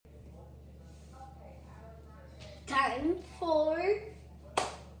time for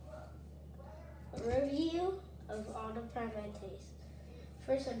a review of all the prime I taste.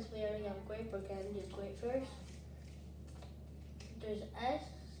 First, since we already have grape, we're gonna do grape first. There's S,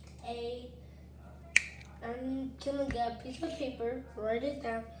 A. I'm gonna get a piece of paper, write it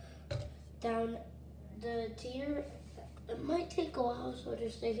down the tier. It might take a while, so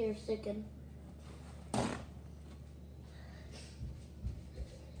just stay here sticking.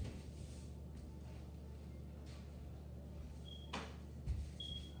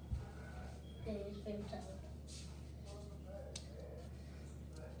 Okay, it's paper towel.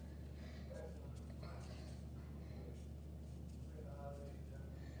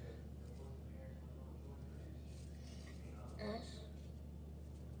 S,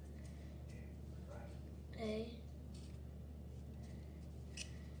 A,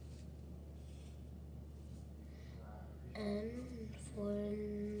 N for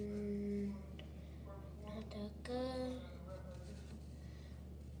not that good.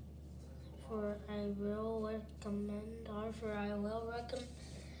 For I will recommend, R for I will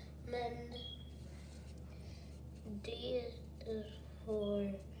recommend. D is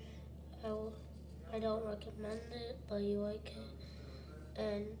for I don't recommend it, but you like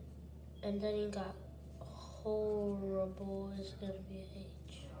it. And then you got horrible is gonna be a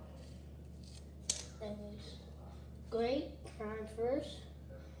H. Anyways, great, prime first.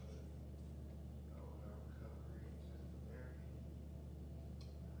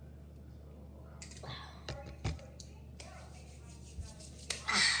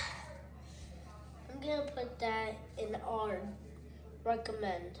 I'm gonna put that in R,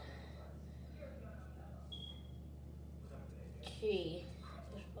 recommend. G,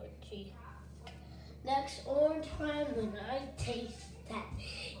 just put G. Next, orange prime, when I taste that,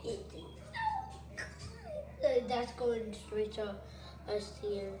 it is so good. That's going straight to S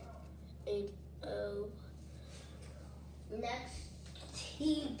tier, A-O. Next,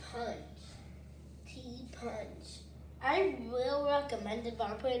 T-Punch. T-Punch. I will recommend it, but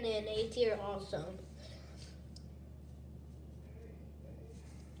I'm putting it in A tier also.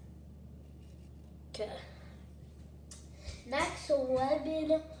 Okay. Next,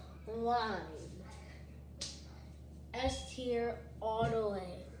 lemon lime. S tier all the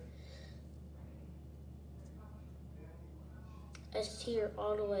way. S tier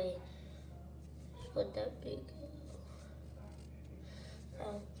all the way. Put that big.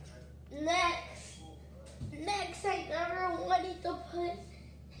 Next, I never wanted to put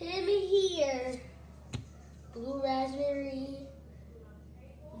him here. Blue raspberry.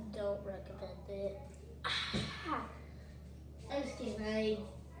 Don't recommend it. I'm just kidding.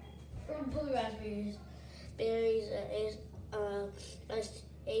 From blue raspberries. Berries is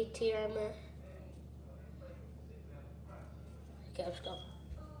A tier. Okay, let's go.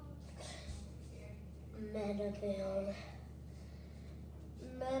 Metamoon.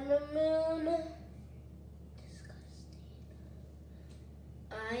 Disgusting.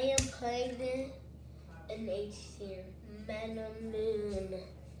 I am putting it in H tier. Metamoon.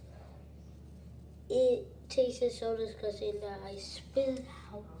 It tasted so disgusting that I spit it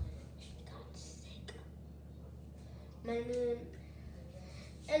out. Got sick. Metamoon.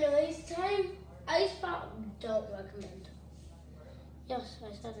 Anyways, time Ice Pop. Don't recommend. Yes,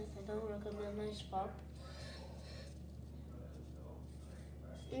 I said it. I don't recommend Ice Pop.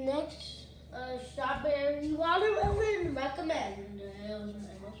 Next, strawberry watermelon. Recommend. It was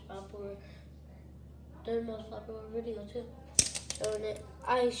their most popular video too. Showing it.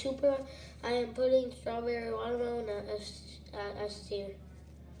 I am putting strawberry watermelon at S tier.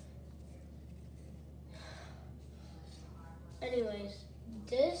 Anyways,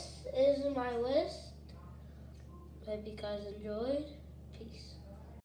 this is my list. Hope you guys enjoyed. Peace.